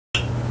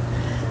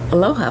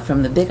Aloha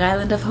from the Big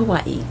Island of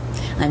Hawaii.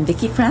 I'm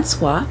Vici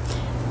Francois,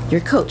 your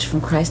coach from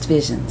Christ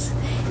Visions,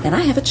 and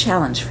I have a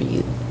challenge for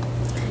you.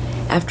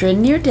 After a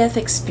near-death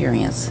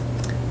experience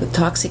with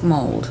toxic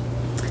mold,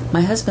 my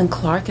husband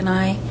Clark and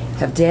I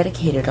have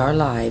dedicated our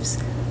lives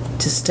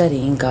to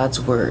studying God's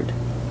Word.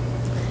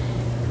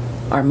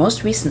 Our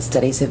most recent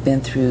studies have been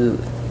through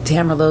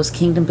Tamerlo's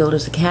Kingdom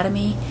Builders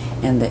Academy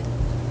and the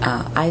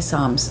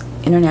ISOM's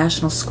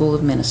International School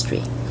of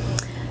Ministry.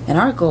 And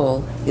our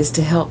goal is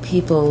to help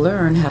people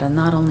learn how to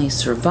not only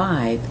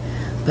survive,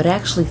 but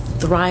actually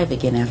thrive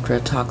again after a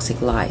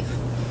toxic life.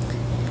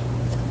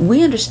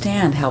 We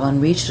understand how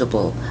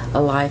unreachable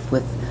a life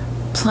with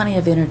plenty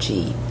of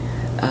energy,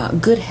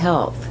 good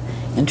health,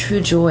 and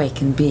true joy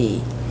can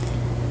be.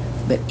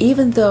 But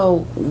even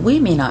though we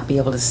may not be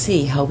able to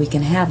see how we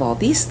can have all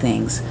these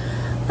things,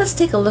 let's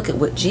take a look at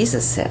what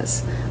Jesus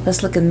says.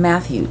 Let's look in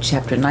Matthew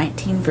chapter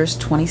 19, verse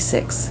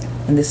 26,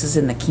 and this is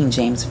in the King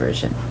James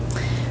Version.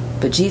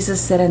 But Jesus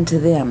said unto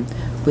them,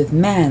 with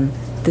man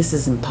this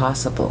is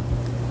impossible,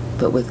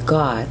 but with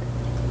God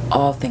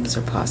all things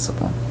are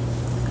possible.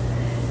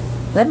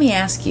 Let me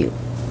ask you,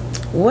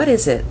 what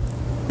is it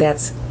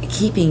that's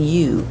keeping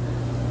you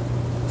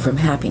from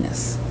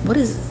happiness? What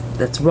is it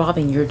that's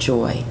robbing your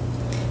joy?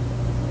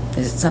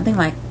 Is it something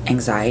like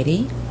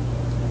anxiety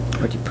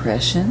or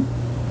depression?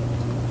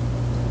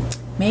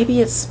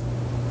 Maybe it's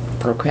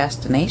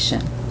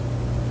procrastination,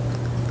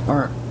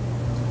 or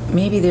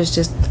maybe there's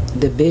just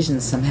division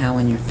somehow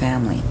in your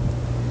family.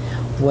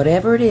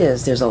 Whatever it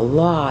is, there's a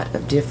lot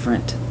of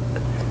different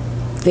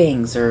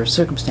things or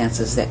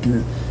circumstances that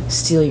can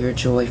steal your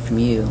joy from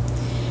you.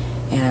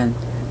 And,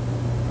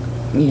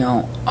 you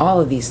know,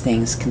 all of these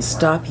things can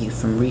stop you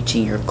from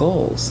reaching your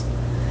goals.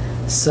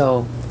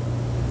 So,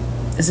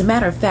 as a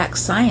matter of fact,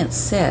 science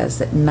says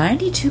that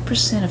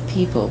 92% of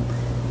people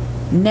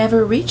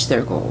never reach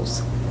their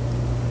goals.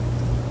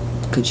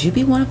 Could you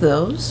be one of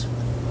those?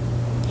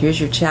 Here's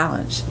your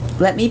challenge.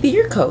 Let me be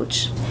your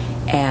coach,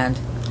 and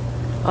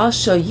I'll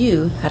show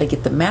you how to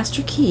get the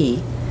master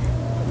key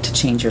to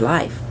change your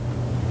life.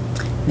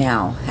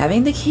 Now,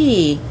 having the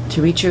key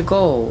to reach your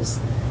goals,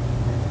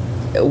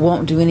 it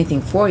won't do anything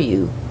for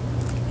you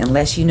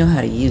unless you know how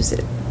to use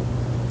it.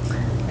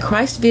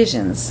 Christ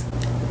Visions,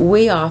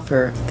 we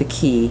offer the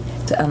key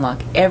to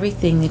unlock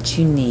everything that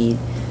you need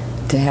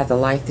to have the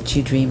life that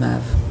you dream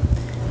of.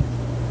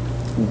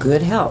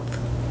 Good health,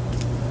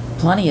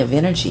 plenty of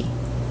energy,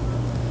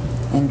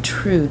 and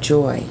true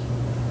joy.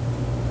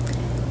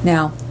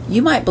 Now,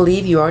 you might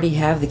believe you already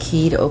have the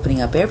key to opening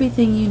up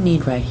everything you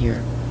need right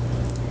here.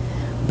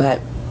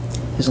 But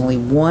there's only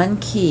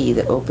one key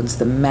that opens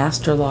the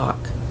master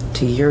lock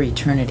to your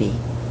eternity.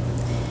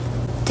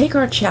 Take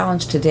our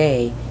challenge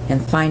today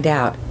and find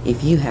out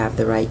if you have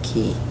the right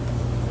key.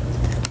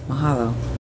 Mahalo.